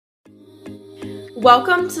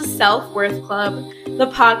Welcome to Self-Worth Club,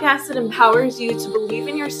 the podcast that empowers you to believe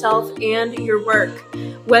in yourself and your work.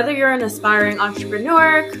 Whether you're an aspiring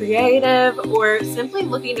entrepreneur, creative, or simply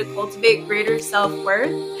looking to cultivate greater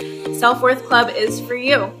self-worth, Self-Worth Club is for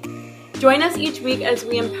you. Join us each week as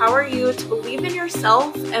we empower you to believe in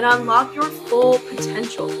yourself and unlock your full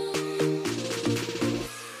potential.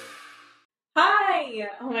 Hi!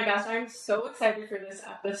 Oh my gosh, I'm so excited for this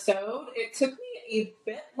episode. It took me a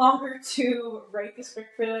bit longer to write the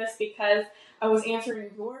script for this because I was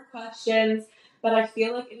answering your questions, but I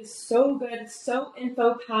feel like it is so good, so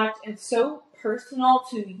info-packed, and so personal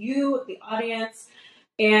to you, the audience,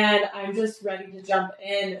 and I'm just ready to jump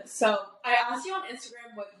in. So I asked you on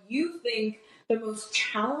Instagram what you think the most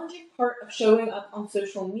challenging part of showing up on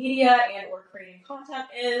social media and or creating content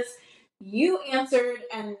is. You answered,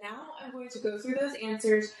 and now I'm going to go through those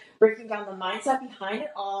answers, breaking down the mindset behind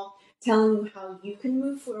it all, telling you how you can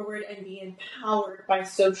move forward and be empowered by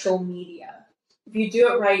social media. If you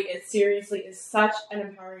do it right, it seriously is such an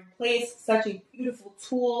empowering place, such a beautiful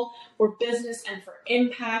tool for business and for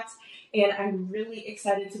impact, and I'm really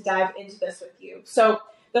excited to dive into this with you. So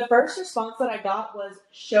the first response that I got was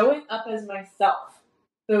showing up as myself,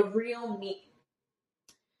 the real me.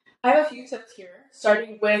 I have a few tips here,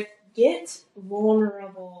 starting with get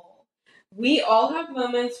vulnerable. We all have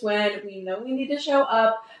moments when we know we need to show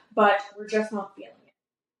up, but we're just not feeling it.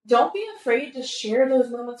 Don't be afraid to share those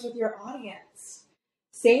moments with your audience.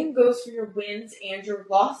 Same goes for your wins and your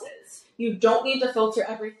losses. You don't need to filter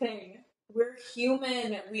everything. We're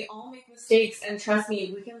human. We all make mistakes, and trust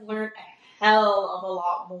me, we can learn a hell of a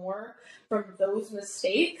lot more from those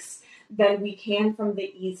mistakes than we can from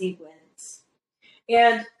the easy wins.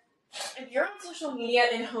 And if you're on social media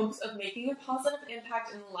in hopes of making a positive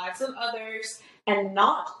impact in the lives of others and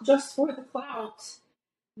not just for the clout,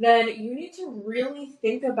 then you need to really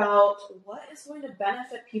think about what is going to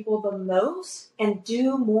benefit people the most and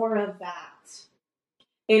do more of that.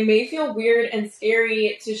 It may feel weird and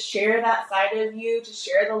scary to share that side of you, to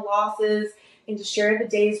share the losses, and to share the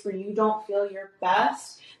days where you don't feel your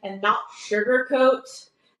best and not sugarcoat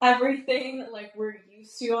everything like we're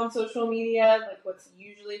used to on social media, like what's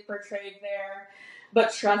usually portrayed there.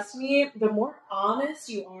 But trust me, the more honest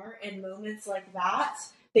you are in moments like that,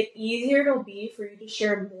 the easier it'll be for you to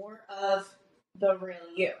share more of the real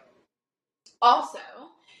you. Also,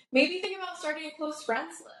 maybe think about starting a close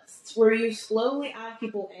friends list where you slowly add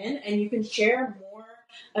people in and you can share more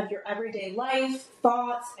of your everyday life,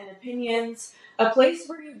 thoughts, and opinions, a place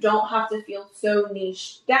where you don't have to feel so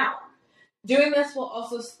niched down. Doing this will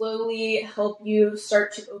also slowly help you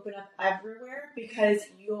start to open up everywhere because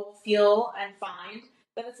you'll feel and find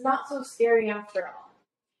that it's not so scary after all.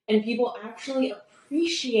 And people actually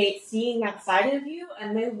appreciate seeing that side of you,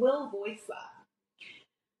 and they will voice that.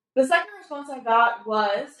 The second response I got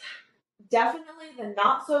was definitely the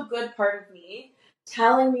not so good part of me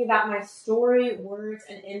telling me that my story, words,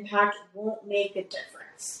 and impact won't make a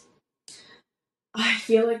difference. I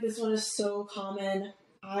feel like this one is so common.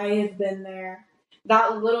 I have been there.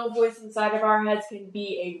 That little voice inside of our heads can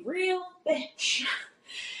be a real bitch.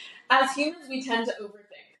 As humans, we tend to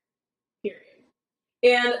overthink, period.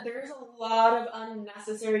 And there's a lot of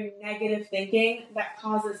unnecessary negative thinking that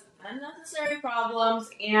causes unnecessary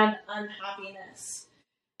problems and unhappiness.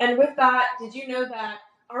 And with that, did you know that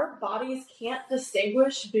our bodies can't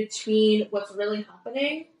distinguish between what's really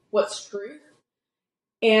happening, what's truth,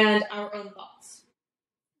 and our own thoughts?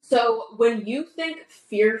 So when you think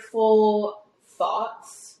fearful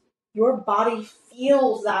thoughts, your body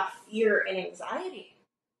feels that fear and anxiety.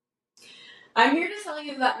 I'm here to tell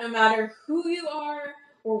you that no matter who you are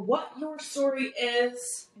or what your story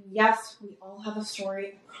is, yes, we all have a story,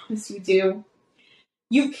 I promise you do,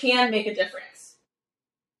 you can make a difference.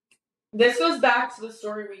 This goes back to the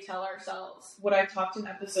story we tell ourselves, what I talked in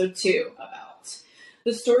episode 2 about.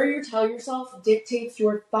 The story you tell yourself dictates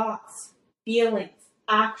your thoughts, feelings,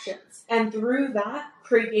 actions, and through that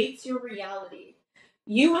creates your reality.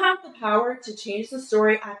 You have the power to change the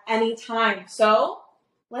story at any time, so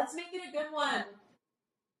let's make it a good one.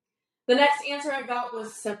 The next answer I got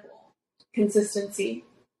was simple: consistency,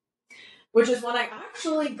 which is one I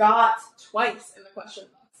actually got twice in the question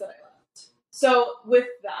box that I left. So with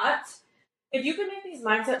that, if you can make these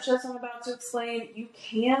mindset shifts I'm about to explain, you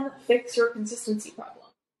can fix your consistency problem.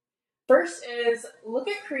 First is look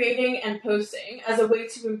at creating and posting as a way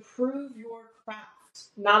to improve your craft,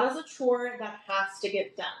 not as a chore that has to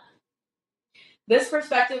get done. This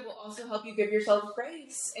perspective will also help you give yourself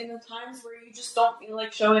grace in the times where you just don't feel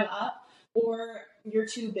like showing up or you're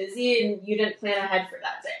too busy and you didn't plan ahead for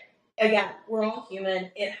that day. Again, we're all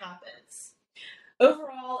human. It happens.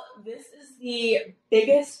 Overall, this is the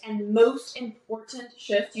biggest and most important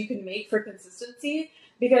shift you can make for consistency,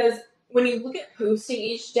 because when you look at posting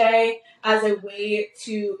each day as a way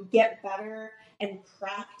to get better and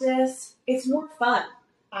practice, it's more fun,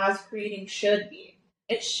 as creating should be.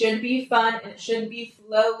 It should be fun and it should be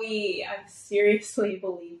flowy. I seriously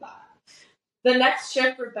believe that. The next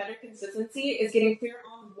shift for better consistency is getting clear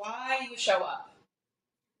on why you show up.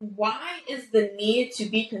 Why is the need to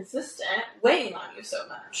be consistent weighing on you so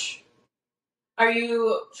much? Are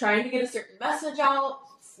you trying to get a certain message out?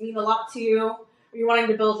 Does it mean a lot to you? Are you wanting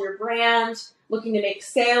to build your brand? Looking to make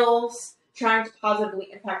sales? Trying to positively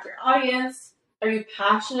impact your audience? Are you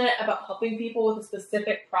passionate about helping people with a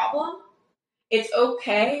specific problem? It's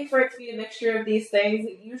okay for it to be a mixture of these things.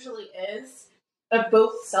 It usually is, of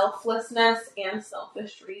both selflessness and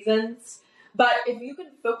selfish reasons. But if you can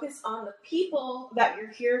focus on the people that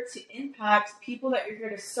you're here to impact, people that you're here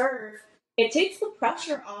to serve, it takes the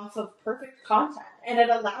pressure off of perfect content and it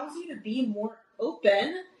allows you to be more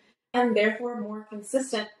open and therefore more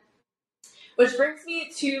consistent. Which brings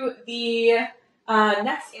me to the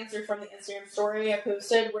next answer from the Instagram story I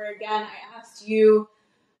posted, where again I asked you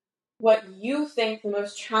what you think the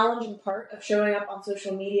most challenging part of showing up on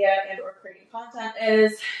social media and or creating content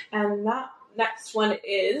is. And that next one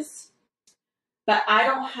is that I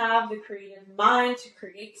don't have the creative mind to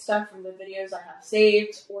create stuff from the videos I have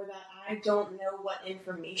saved, or that I don't know what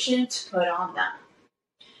information to put on them.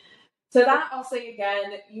 So that I'll say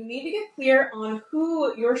again, you need to get clear on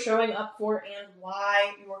who you're showing up for and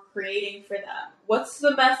why you're creating for them. What's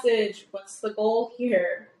the message? What's the goal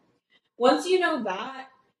here? Once you know that,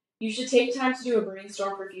 you should take time to do a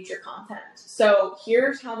brainstorm for future content. So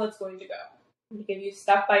here's how that's going to go. I'm going to give you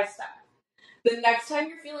step by step. The next time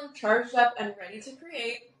you're feeling charged up and ready to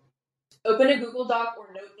create, open a Google Doc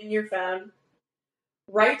or note in your phone.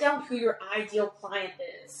 Write down who your ideal client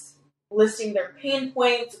is, listing their pain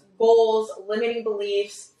points, goals, limiting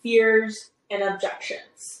beliefs, fears, and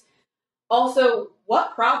objections. Also,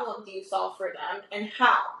 what problem do you solve for them and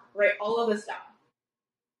how? Write all of this down.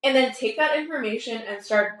 And then take that information and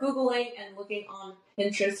start Googling and looking on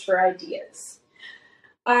Pinterest for ideas.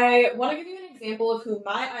 I want to give you an example of who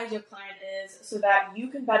my ideal client is so that you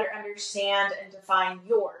can better understand and define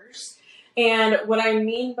yours and what I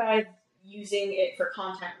mean by using it for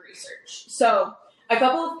content research. So, a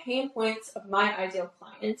couple of pain points of my ideal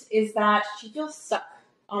client is that she feels stuck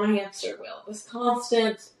on a hamster wheel, this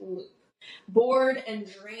constant loop, bored and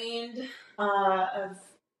drained of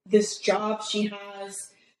this job she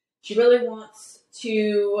has. She really wants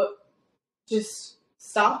to just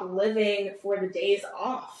stop living for the days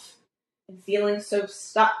off and feeling so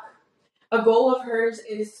stuck. A goal of hers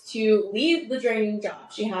is to leave the draining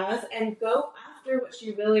job she has and go after what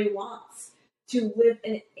she really wants, to live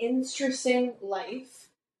an interesting life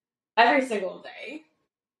every single day,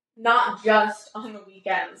 not just on the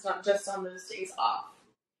weekends, not just on those days off.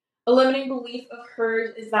 A limiting belief of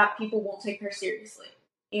hers is that people won't take her seriously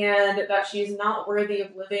and that she's not worthy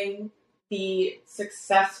of living the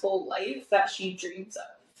successful life that she dreams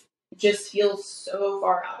of. It just feels so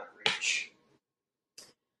far out of reach.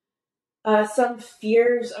 Some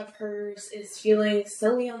fears of hers is feeling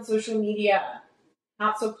silly on social media,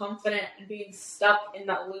 not so confident, and being stuck in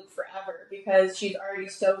that loop forever because she's already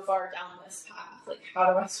so far down this path. Like,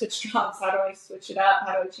 how do I switch jobs? How do I switch it up?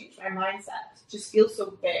 How do I change my mindset? It just feels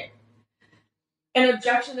so big. An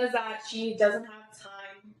objection is that she doesn't have time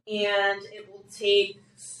and it will take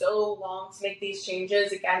so long to make these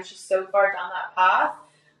changes. Again, she's so far down that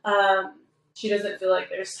path. She doesn't feel like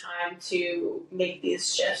there's time to make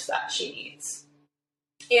these shifts that she needs.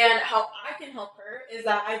 And how I can help her is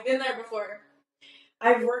that I've been there before.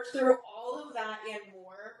 I've worked through all of that and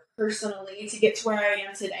more personally to get to where I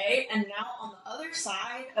am today. And now on the other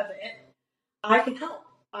side of it, I can help.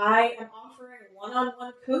 I am offering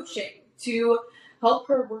one-on-one coaching to help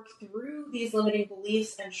her work through these limiting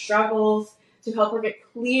beliefs and struggles, to help her get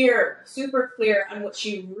clear, super clear on what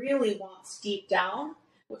she really wants deep down,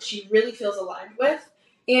 what she really feels aligned with,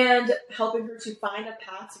 and helping her to find a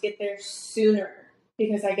path to get there sooner.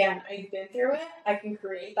 Because again, I've been through it, I can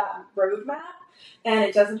create that roadmap, and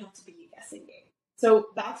it doesn't have to be a guessing game. So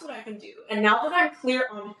that's what I can do. And now that I'm clear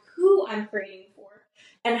on who I'm creating for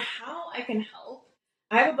and how I can help,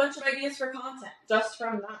 I have a bunch of ideas for content just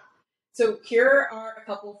from that. So here are a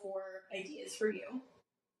couple for ideas for you.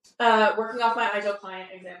 Working off my ideal client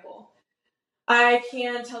example, I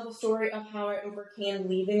can tell the story of how I overcame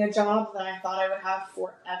leaving a job that I thought I would have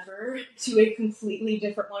forever to a completely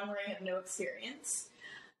different one where I have no experience.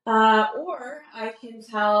 Or I can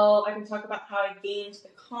talk about how I gained the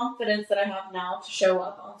confidence that I have now to show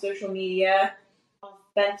up on social media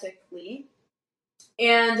authentically.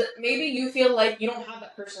 And maybe you feel like you don't have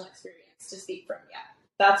that personal experience to speak from yet.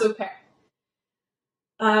 That's okay.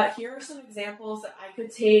 Here are some examples that I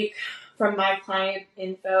could take from my client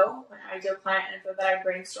info, my ideal client info that I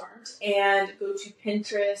brainstormed, and go to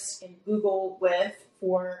Pinterest and Google with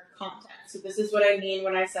for content. So this is what I mean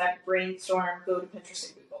when I said brainstorm, go to Pinterest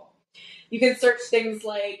and Google. You can search things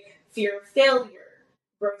like fear of failure,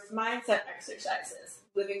 growth mindset exercises,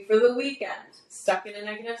 living for the weekend, stuck in a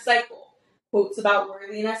negative cycle, quotes about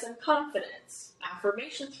worthiness and confidence,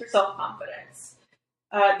 affirmations for self-confidence.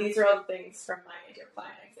 These are all the things from my ideal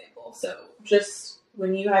client example. So just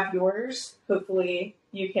when you have yours, hopefully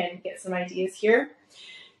you can get some ideas here.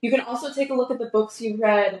 You can also take a look at the books you've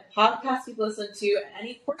read, podcasts you've listened to, and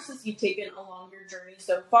any courses you've taken along your journey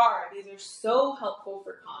so far. These are so helpful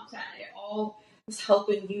for content. It all is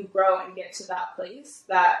helping you grow and get to that place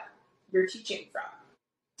that you're teaching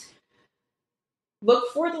from.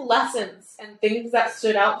 Look for the lessons and things that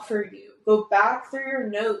stood out for you. Go back through your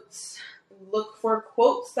notes. Look for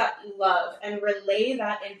quotes that you love and relay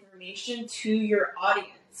that information to your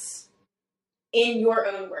audience in your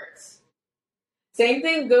own words. Same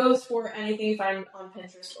thing goes for anything you find on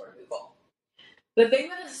Pinterest or Google. The thing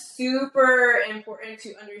that is super important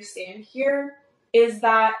to understand here is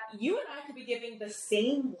that you and I could be giving the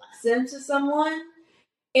same lesson to someone,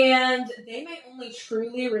 and they may only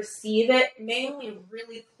truly receive it, may only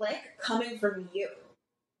really click coming from you,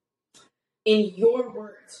 in your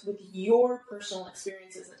words, with your personal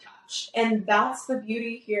experiences attached. And that's the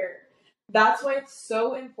beauty here. That's why it's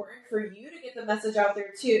so important for you to get the message out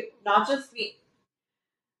there too, not just me.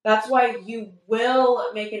 That's why you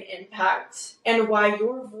will make an impact and why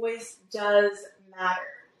your voice does matter.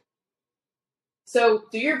 So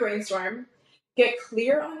do your brainstorm, get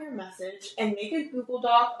clear on your message, and make a Google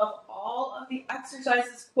Doc of all of the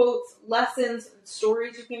exercises, quotes, lessons, and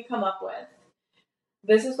stories you can come up with.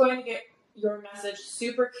 This is going to get your message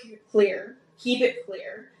super clear, keep it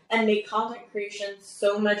clear, and make content creation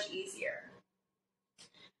so much easier.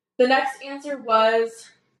 The next answer was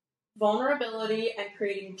vulnerability and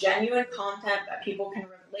creating genuine content that people can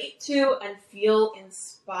relate to and feel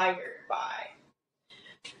inspired by.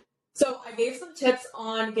 So I gave some tips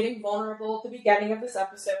on getting vulnerable at the beginning of this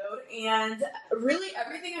episode, and really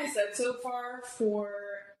everything I said so far for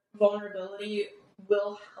vulnerability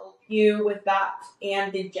will help you with that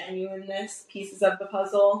and the genuineness pieces of the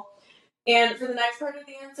puzzle. And for the next part of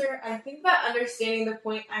the answer, I think that understanding the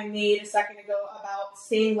point I made a second ago about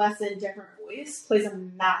saying less in different voice plays a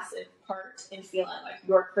massive part in feeling like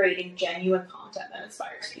you're creating genuine content that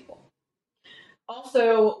inspires people.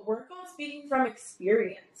 Also, work on speaking from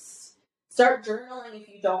experience. Start journaling if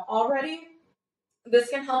you don't already. This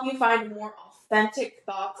can help you find more authentic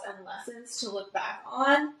thoughts and lessons to look back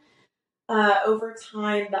on over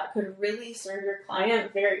time that could really serve your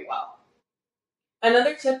client very well.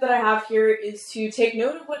 Another tip that I have here is to take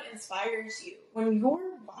note of what inspires you. When you're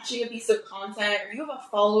watching a piece of content or you have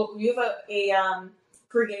a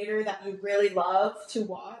creator that you really love to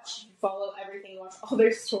watch, you follow everything, watch all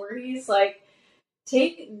their stories, like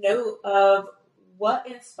take note of what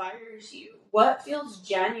inspires you, what feels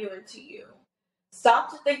genuine to you.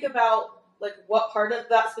 Stop to think about like what part of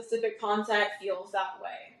that specific content feels that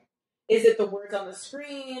way. Is it the words on the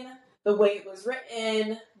screen, the way it was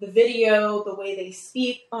written, the video, the way they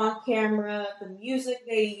speak on camera, the music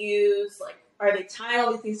they use? Like, are they tying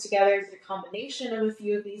all these things together? Is it a combination of a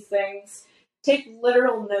few of these things? Take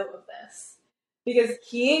literal note of this, because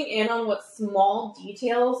keying in on what small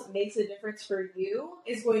details makes a difference for you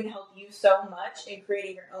is going to help you so much in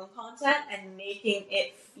creating your own content and making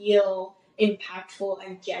it feel impactful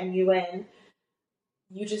and genuine.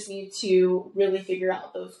 You just need to really figure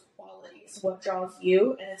out those qualities, what draws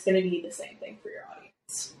you, and it's going to be the same thing for your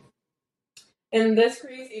audience. And this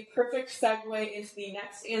creates a perfect segue into the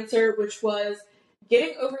next answer, which was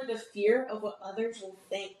getting over the fear of what others will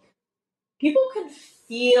think. People can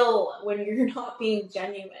feel when you're not being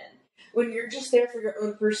genuine, when you're just there for your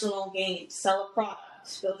own personal gain, sell a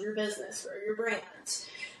product, build your business, grow your brand.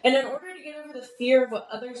 And in order to get over the fear of what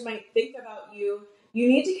others might think about you, you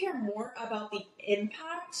need to care more about the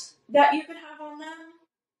impact that you can have on them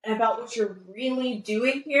and about what you're really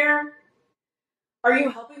doing here. Are you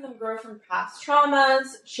helping them grow from past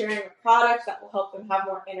traumas, sharing a product that will help them have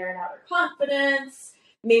more inner and outer confidence?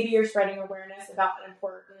 Maybe you're spreading awareness about an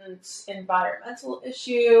important environmental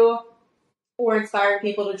issue, or inspiring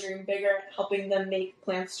people to dream bigger and helping them make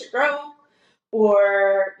plans to grow.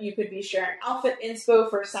 Or you could be sharing outfit inspo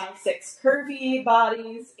for size 6 curvy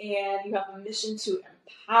bodies, and you have a mission to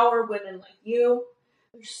empower women like you.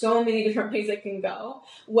 There's so many different ways it can go.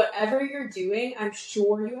 Whatever you're doing, I'm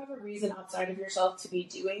sure you have a reason outside of yourself to be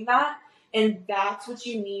doing that. And that's what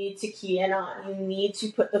you need to key in on. You need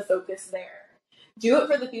to put the focus there. Do it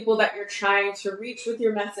for the people that you're trying to reach with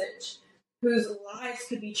your message, whose lives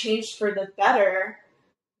could be changed for the better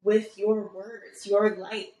with your words, your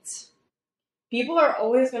light. People are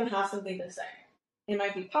always going to have something to say. It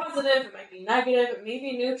might be positive, it might be negative, it may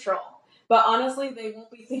be neutral. But honestly, they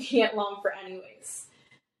won't be thinking it long for anyways.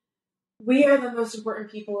 We are the most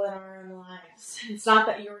important people in our own lives. It's not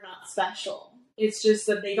that you're not special. It's just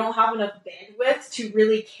that they don't have enough bandwidth to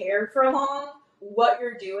really care for long what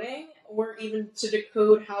you're doing, or even to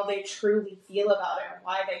decode how they truly feel about it and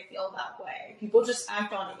why they feel that way. People just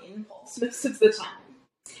act on impulse most of the time.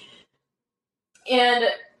 And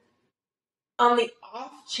on the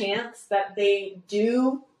off chance that they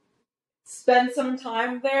do spend some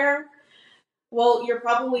time there, well, you're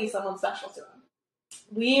probably someone special to them.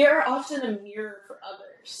 We are often a mirror for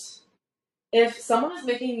others. If someone is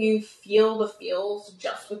making you feel the feels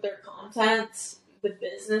just with their content, the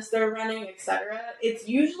business they're running, etc., it's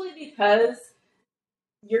usually because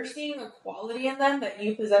you're seeing a quality in them that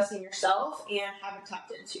you possess in yourself and haven't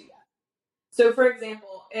tapped into yet. So, for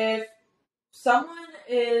example, if someone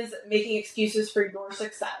is making excuses for your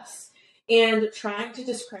success and trying to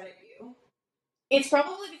discredit you, it's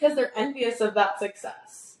probably because they're envious of that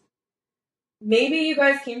success. Maybe you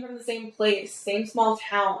guys came from the same place, same small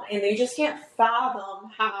town, and they just can't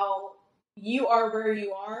fathom how you are where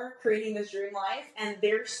you are, creating this dream life, and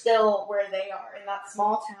they're still where they are in that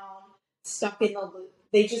small town, stuck in the loop.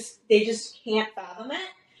 They just can't fathom it.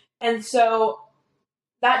 And so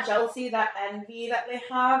that jealousy, that envy that they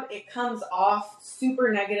have, it comes off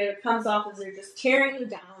super negative. It comes off as they're just tearing you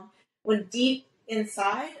down, when deep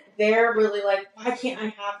inside, they're really like, why can't I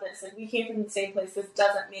have this? And we came from the same place. This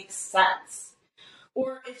doesn't make sense.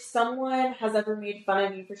 Or if someone has ever made fun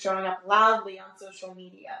of you for showing up loudly on social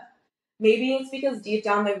media, maybe it's because deep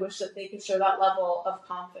down they wish that they could show that level of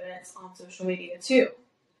confidence on social media too,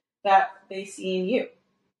 that they see in you.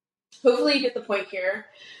 Hopefully you get the point here.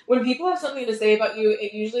 When people have something to say about you,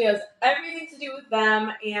 it usually has everything to do with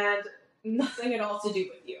them and nothing at all to do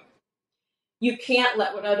with you. You can't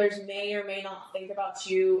let what others may or may not think about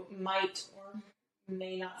you, might or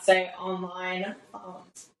may not say online.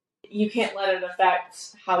 You can't let it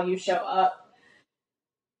affect how you show up.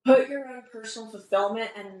 Put your own personal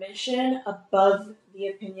fulfillment and mission above the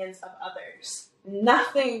opinions of others.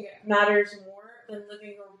 Nothing matters more than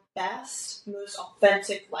living your best, most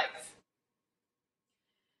authentic life.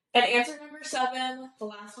 And answer number 7, the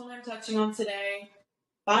last one I'm touching on today,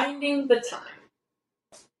 finding the time.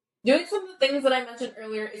 Doing some of the things that I mentioned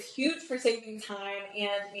earlier is huge for saving time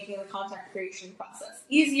and making the content creation process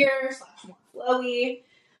easier / more flowy.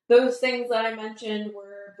 Those things that I mentioned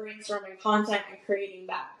were brainstorming content and creating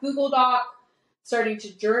that Google Doc, starting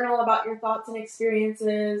to journal about your thoughts and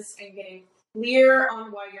experiences, and getting clear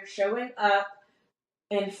on why you're showing up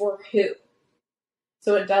and for who,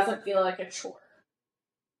 so it doesn't feel like a chore.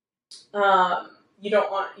 You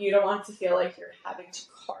don't want to feel like you're having to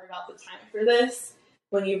carve out the time for this.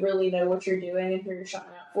 When you really know what you're doing and who you're showing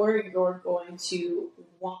up for, you're going to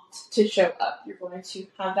want to show up. You're going to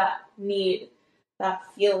have that need, that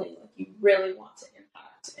feeling like you really want to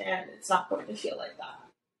impact, and it's not going to feel like that.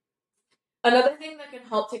 Another thing that can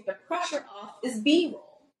help take the pressure off is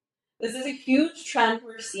B-roll. This is a huge trend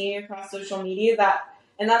we're seeing across social media,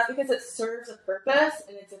 and that's because it serves a purpose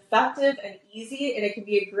and it's effective and easy, and it can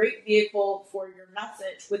be a great vehicle for your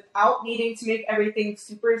message without needing to make everything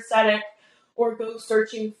super aesthetic or go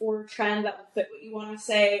searching for a trend that will fit what you want to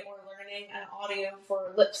say, or learning an audio for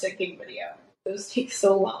a lip syncing video. Those take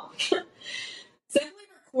so long. Simply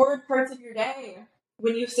record parts of your day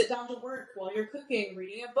when you sit down to work, while you're cooking,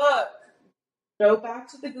 reading a book. Go back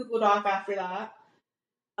to the Google Doc after that,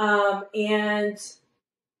 and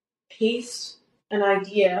paste an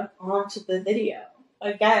idea onto the video.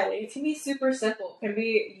 Again, it can be super simple. It can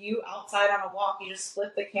be you outside on a walk. You just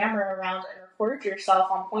flip the camera around and record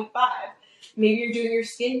yourself on 0.5. Maybe you're doing your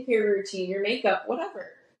skincare routine, your makeup, whatever.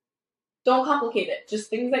 Don't complicate it. Just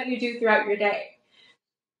things that you do throughout your day.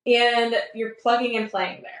 And you're plugging and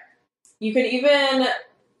playing there. You can even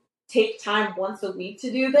take time once a week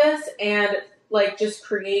to do this and just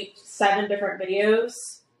create 7 different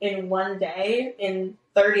videos in one day in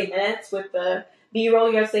 30 minutes with the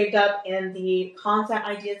B-roll you have saved up and the content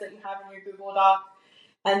ideas that you have in your Google Doc.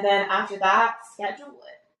 And then after that, schedule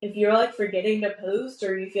it. If you're forgetting to post,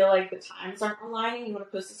 or you feel like the times aren't aligning, you want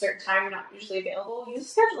to post a certain time, you're not usually available,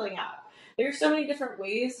 use a scheduling app. There's so many different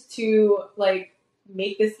ways to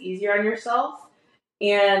make this easier on yourself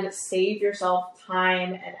and save yourself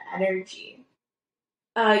time and energy.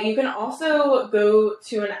 You can also go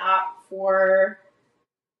to an app for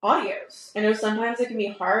audios. I know sometimes it can be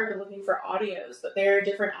hard looking for audios, but there are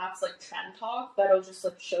different apps like Trend Talk that'll just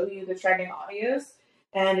like show you the trending audios.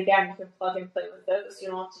 And again, you can plug and play with those. You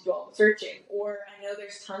don't have to do all the searching. Or I know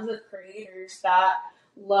there's tons of creators that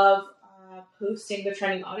love posting the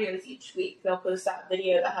trending audios each week. They'll post that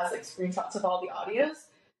video that has like screenshots of all the audios.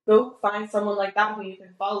 Go find someone like that who you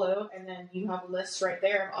can follow, and then you have a list right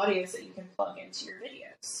there of audios that you can plug into your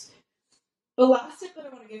videos. The last tip that I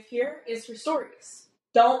want to give here is for stories.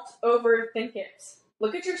 Don't overthink it.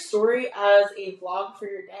 Look at your story as a vlog for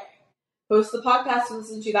your day. Post the podcast you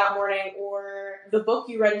listened to that morning or the book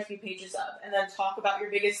you read a few pages of, and then talk about your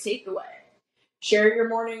biggest takeaway. Share your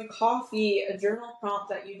morning coffee, a journal prompt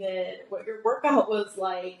that you did, what your workout was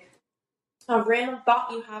like, a random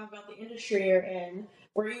thought you have about the industry you're in,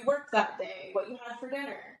 where you worked that day, what you had for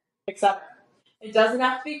dinner, etc. It doesn't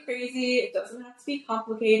have to be crazy, it doesn't have to be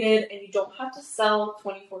complicated, and you don't have to sell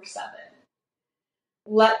 24/7.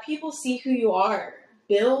 Let people see who you are.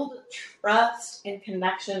 Build trust and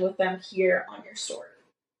connection with them here on your story.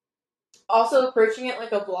 Also, approaching it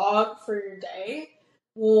like a vlog for your day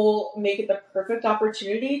will make it the perfect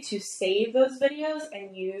opportunity to save those videos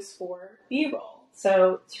and use for B-roll.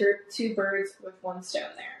 So, two birds with one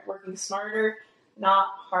stone there. Working smarter,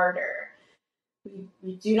 not harder.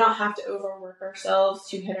 We do not have to overwork ourselves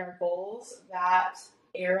to hit our goals. That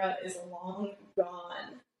era is long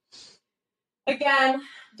gone. Again,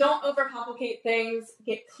 don't overcomplicate things.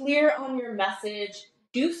 Get clear on your message.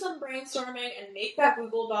 Do some brainstorming and make that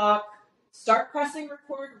Google Doc. Start pressing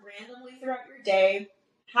record randomly throughout your day.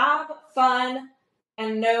 Have fun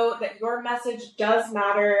and know that your message does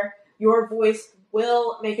matter. Your voice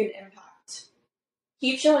will make an impact.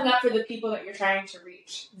 Keep showing up for the people that you're trying to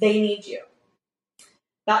reach. They need you.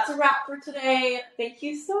 That's a wrap for today. Thank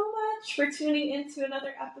you so much for tuning into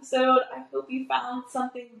another episode. I hope you found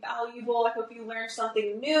something valuable. I hope you learned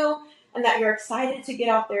something new and that you're excited to get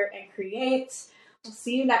out there and create. I'll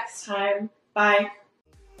see you next time. Bye.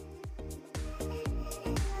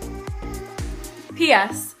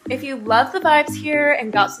 P.S. If you love the vibes here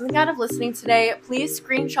and got something out of listening today, please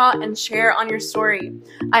screenshot and share on your story.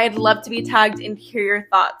 I'd love to be tagged and hear your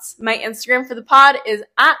thoughts. My Instagram for the pod is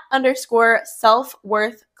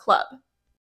 @_selfworthclub.